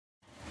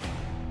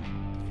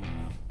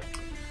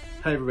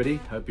Hey everybody,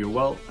 hope you're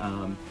well.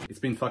 It's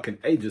been fucking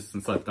ages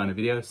since I've done a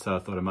video, so I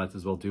thought I might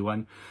as well do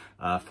one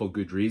for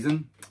good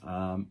reason.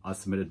 I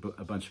submitted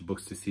a bunch of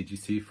books to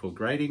CGC for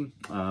grading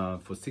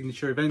for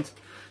signature event,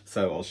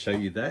 so I'll show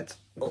you that.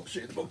 I'll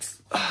show you the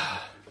books.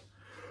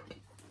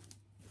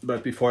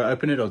 But before I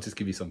open it, I'll just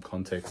give you some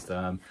context.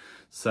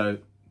 So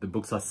the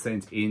books I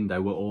sent in, they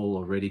were all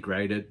already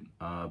graded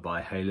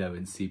by Halo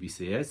and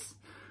CBCS.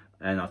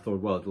 And I thought,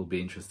 well, it'll be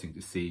interesting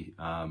to see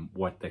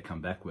what they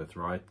come back with,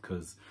 right?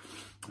 Because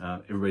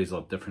everybody's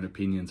got different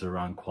opinions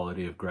around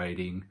quality of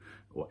grading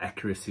or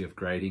accuracy of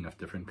grading of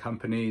different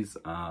companies.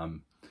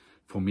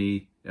 For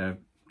me,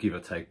 give or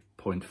take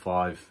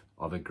 0.5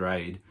 of a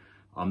grade,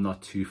 I'm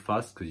not too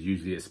fussed, because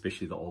usually,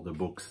 especially the older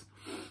books,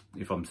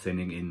 if I'm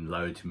sending in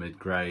low to mid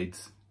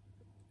grades,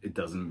 it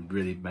doesn't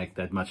really make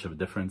that much of a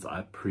difference. I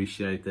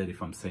appreciate that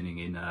if I'm sending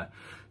in a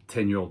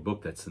 10-year-old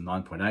book that's a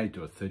 9.8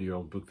 or a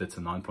 30-year-old book that's a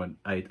 9.8,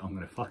 I'm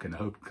gonna fucking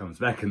hope it comes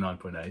back a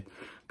 9.8.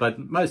 But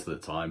most of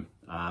the time,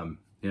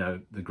 you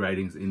know, the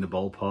grading's in the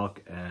ballpark,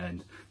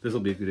 and this will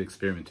be a good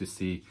experiment to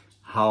see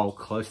how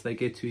close they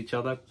get to each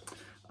other,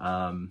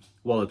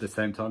 while at the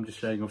same time just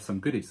showing off some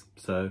goodies.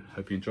 So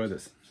hope you enjoy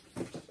this.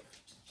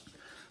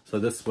 So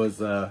this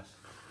was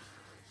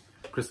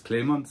Chris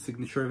Claremont's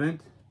signature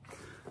event.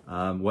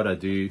 What I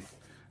do,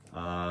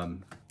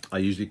 I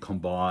usually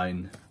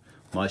combine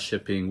my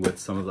shipping with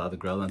some of the other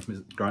Grails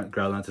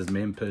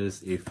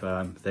members if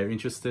they're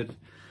interested,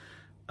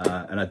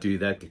 and I do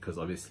that because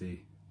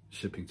obviously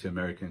shipping to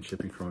America and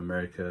shipping from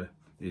America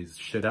is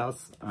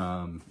shithouse.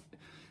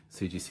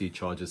 CGC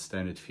charges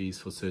standard fees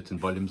for certain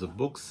volumes of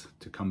books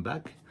to come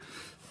back.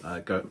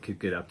 Could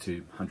get up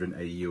to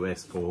 180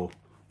 US for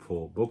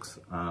books.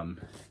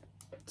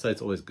 So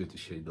it's always good to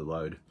share the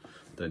load.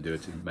 Don't do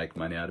it to make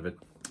money out of it.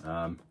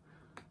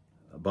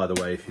 By the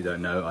way, if you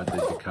don't know, I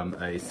did become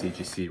a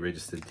CGC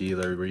registered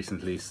dealer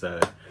recently, so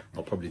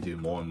I'll probably do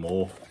more and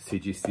more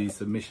CGC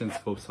submissions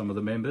for some of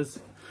the members.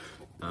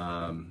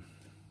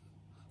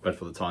 But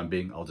for the time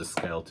being, I'll just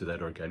scale to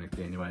that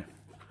organically anyway.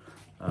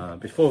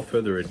 Before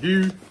further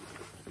ado,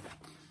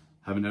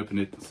 haven't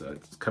opened it, so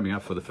it's coming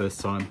up for the first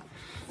time.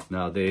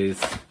 Now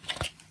there's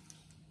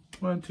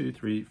 1, 2,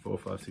 3, 4,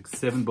 5, 6,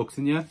 7 books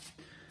in here.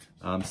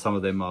 Some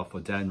of them are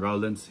for Dan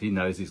Rowlands. He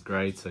knows his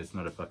grade, so it's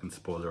not a fucking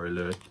spoiler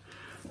alert.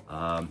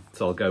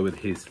 So I'll go with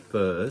his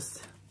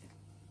first.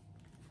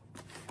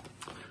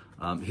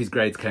 His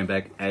grades came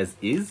back as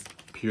is,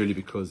 purely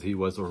because he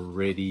was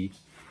already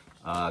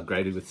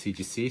graded with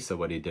CGC. So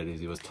what he did is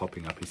he was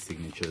topping up his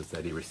signatures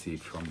that he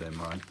received from them,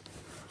 right?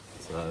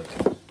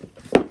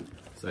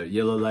 So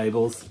yellow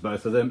labels,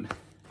 both of them.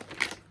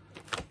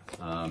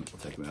 I'll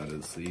take them out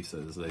of the sleeve so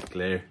there's less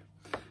glare.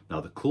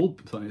 Now the cool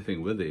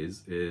thing with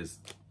this is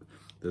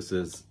this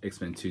is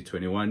X-Men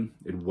 221.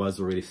 It was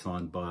already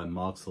signed by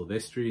Mark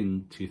Silvestri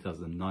in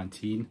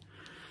 2019.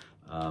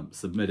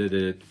 Submitted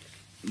it.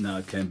 Now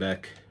it came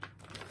back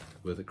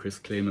with a Chris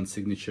Claremont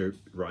signature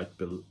right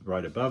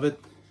above it.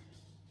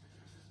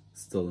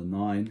 Still a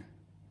 9.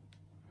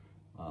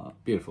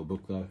 Beautiful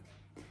book though.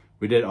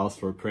 We did ask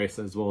for a press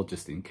as well,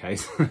 just in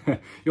case.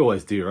 You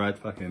always do, right?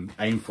 Fucking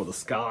aim for the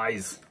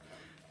skies.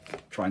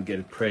 Try and get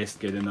it pressed,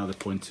 get another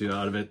 0.2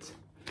 out of it.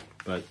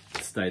 But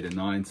it stayed a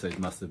 9, so it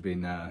must have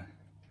been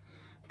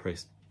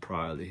pressed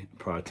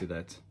prior to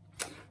that.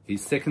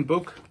 His second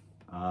book,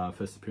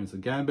 first appearance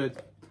of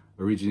Gambit,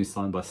 originally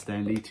signed by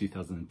Stan Lee,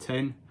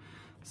 2010.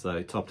 So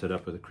he topped it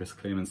up with a Chris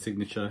Claremont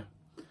signature.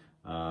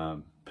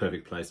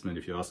 Perfect placement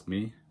if you ask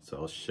me, so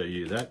I'll show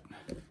you that.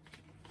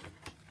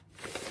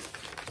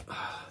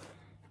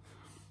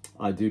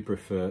 I do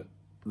prefer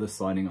the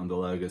signing on the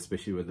logo,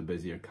 especially with the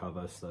busier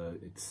cover, so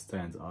it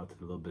stands out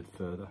a little bit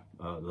further,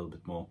 a little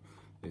bit more.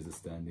 There's a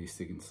Stan Lee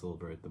sig in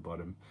silver at the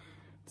bottom.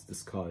 It's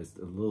disguised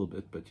a little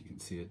bit, but you can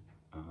see it.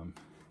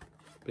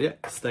 But yeah,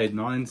 stayed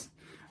 9s,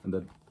 and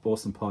the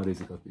awesome part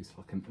is it got these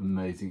fucking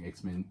amazing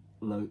X-Men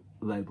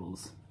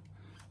labels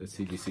that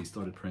CGC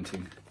started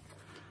printing.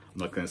 I'm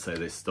not going to say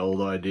they stole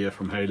the idea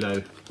from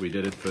Halo, we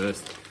did it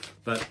first,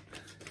 but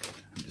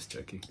I'm just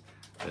joking,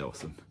 they're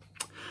awesome.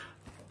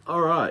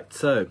 Alright,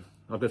 so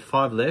I've got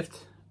 5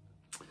 left.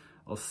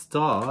 I'll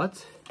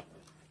start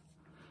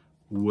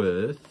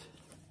with,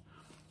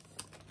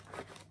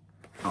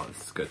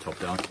 let's go top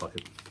down, fuck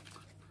it.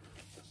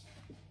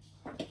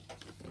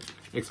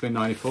 X-Men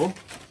 94.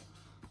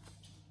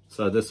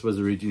 So this was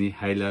originally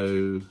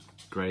Halo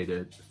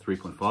graded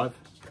 3.5.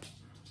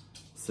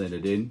 Sent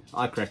it in.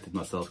 I cracked it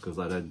myself because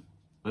I don't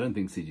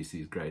think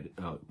CGC's graded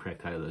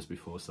cracked Halos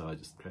before, so I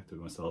just cracked it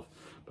myself.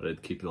 But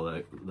I'd keep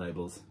the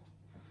labels.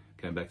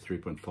 Came back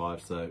 3.5,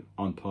 so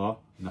on par.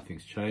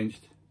 Nothing's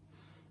changed.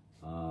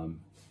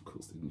 Cool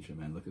signature,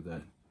 man. Look at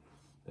that.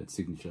 That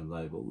signature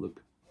label.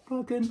 Look.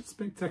 Fucking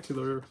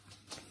spectacular.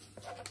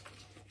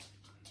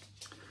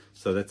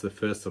 So that's the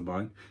first of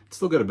mine. It's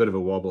still got a bit of a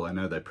wobble. I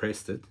know they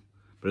pressed it,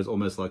 but it's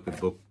almost like the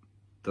book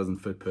doesn't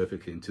fit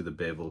perfectly into the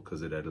bevel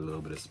because it had a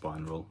little bit of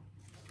spine roll.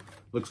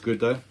 Looks good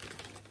though.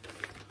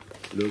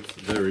 Looks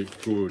very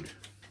good.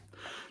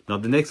 Now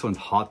the next one's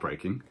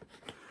heartbreaking.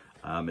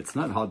 It's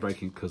not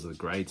heartbreaking because the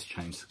grades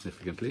changed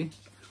significantly.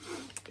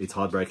 It's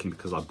heartbreaking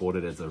because I bought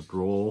it as a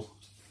raw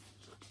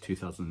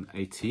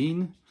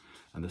 2018,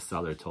 and the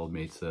seller told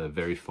me it's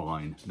very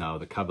fine. Now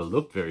the cover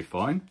looked very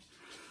fine,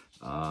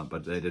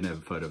 but they didn't have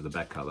a photo of the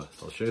back cover.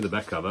 So I'll show you the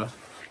back cover,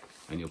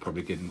 and you'll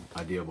probably get an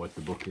idea of what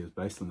the book is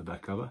based on the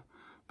back cover.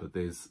 But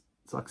it's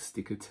like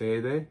sticker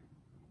tear there.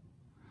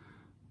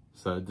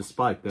 So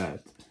despite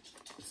that,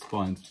 the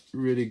spine's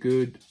really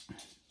good.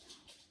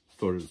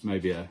 Thought it was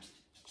maybe a,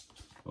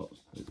 oh,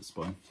 there's the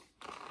spine.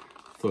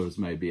 Thought it was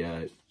maybe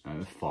a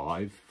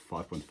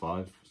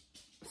 5.5,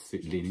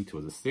 leaning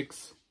towards a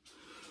 6.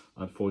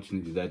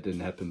 Unfortunately, that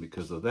didn't happen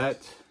because of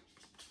that.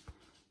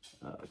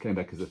 Came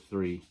back as a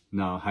 3.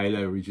 Now,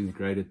 Halo originally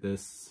graded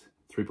this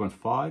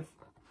 3.5, so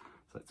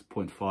that's a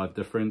 0.5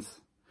 difference.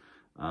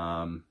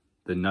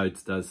 The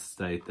notes does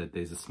state that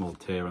there's a small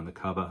tear on the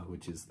cover,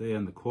 which is there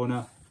in the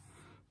corner.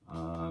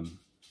 And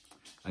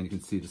you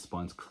can see the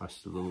spine's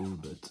crushed a little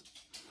bit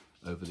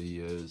over the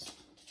years.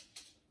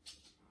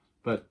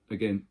 But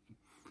again,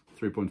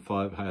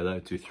 3.5 Halo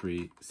to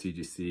 3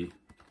 CGC.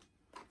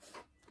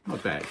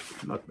 Not bad,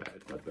 not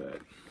bad, not bad.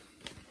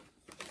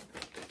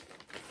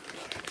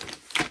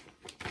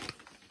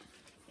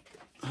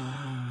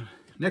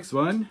 Next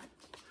one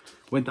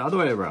went the other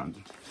way around.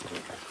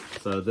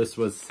 So this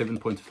was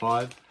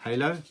 7.5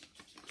 Halo.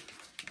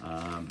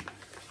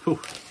 Whew,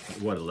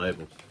 what a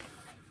label.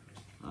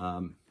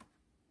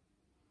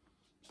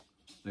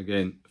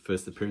 Again,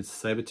 first appearance of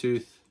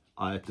Sabretooth.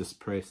 I had this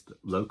pressed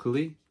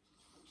locally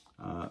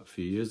a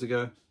few years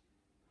ago.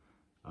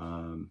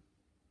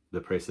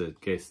 The presser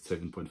guessed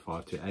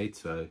 7.5 to 8,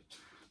 so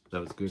that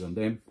was good on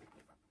them.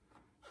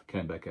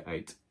 Came back at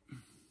 8.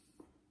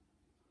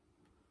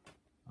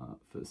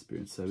 First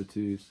appearance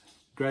Sabretooth,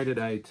 graded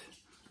 8,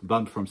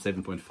 bumped from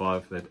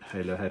 7.5 that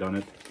Halo had on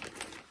it.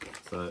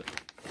 So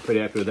pretty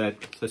happy with that.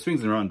 So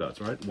swings and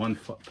roundabouts, right?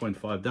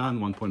 1.5 down,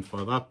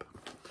 1.5 up.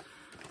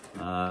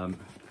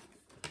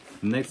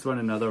 Next one,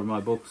 another of my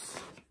books,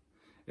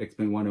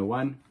 X-Men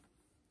 101.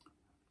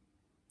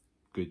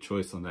 Good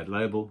choice on that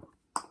label.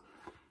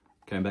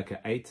 Came back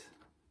at 8.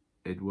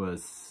 It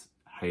was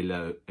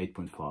Halo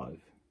 8.5.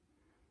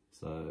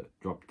 So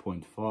dropped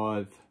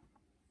 0.5.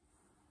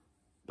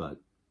 But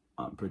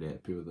I'm pretty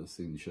happy with the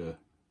signature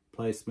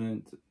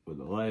placement, with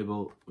the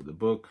label, with the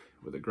book,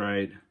 with the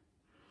grade.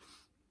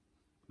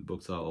 The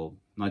books are all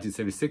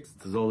 1976,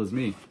 it's as old as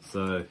me.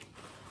 So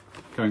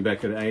coming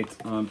back at 8,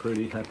 I'm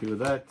pretty happy with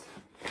that.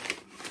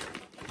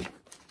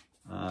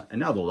 And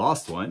now the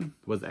last one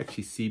was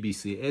actually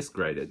CBCS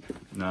graded.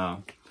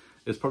 Now,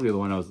 it's probably the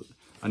one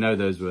I know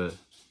those were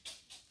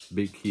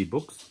big key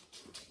books.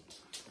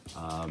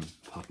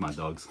 Fuck my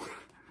dogs.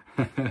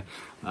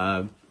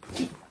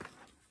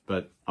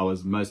 But I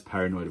was most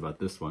paranoid about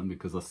this one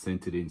because I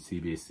sent it in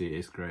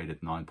CBCS grade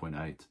at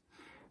 9.8.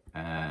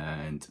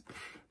 And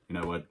you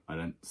know what? I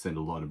don't send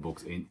a lot of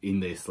books in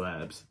their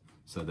slabs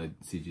so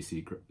that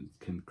CGC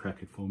can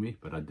crack it for me.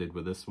 But I did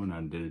with this one.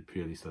 I did it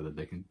purely so that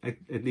they can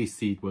at least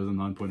see it was a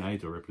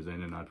 9.8 or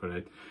represent a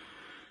 9.8.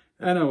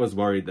 And I was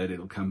worried that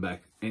it'll come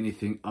back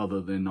anything other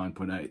than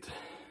 9.8.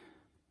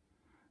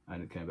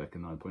 And it came back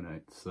at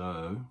 9.8.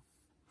 So,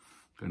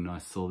 got a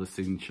nice silver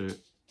signature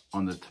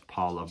on the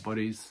pile of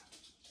bodies.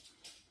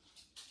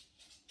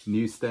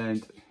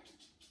 Newsstand.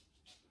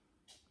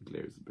 The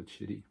glare is a bit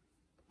shitty.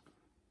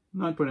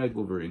 9.8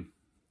 Wolverine.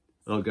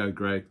 It'll go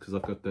great because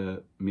I've got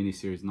the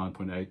mini-series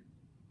 9.8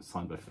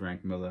 signed by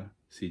Frank Miller,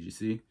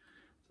 CGC.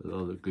 So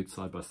they'll look good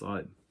side by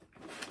side.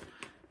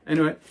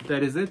 Anyway,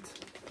 that is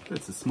it.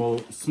 That's a small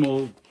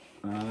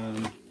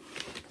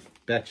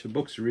batch of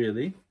books,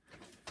 really.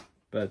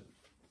 But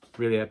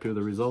really happy with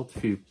the result. A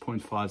few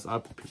 0.5s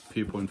up, a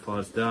few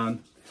 0.5s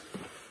down.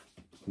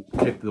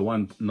 Kept the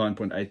one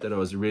 9.8 that I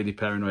was really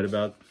paranoid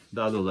about.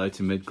 The other low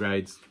to mid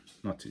grades,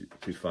 not too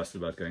fussed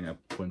about going up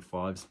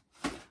 0.5s.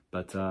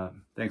 But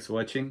thanks for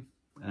watching,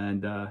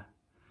 and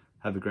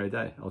have a great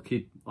day. I'll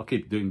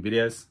keep doing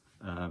videos,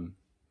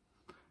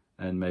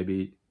 and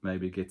maybe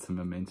get some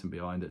momentum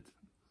behind it.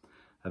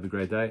 Have a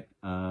great day.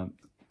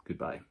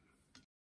 Goodbye.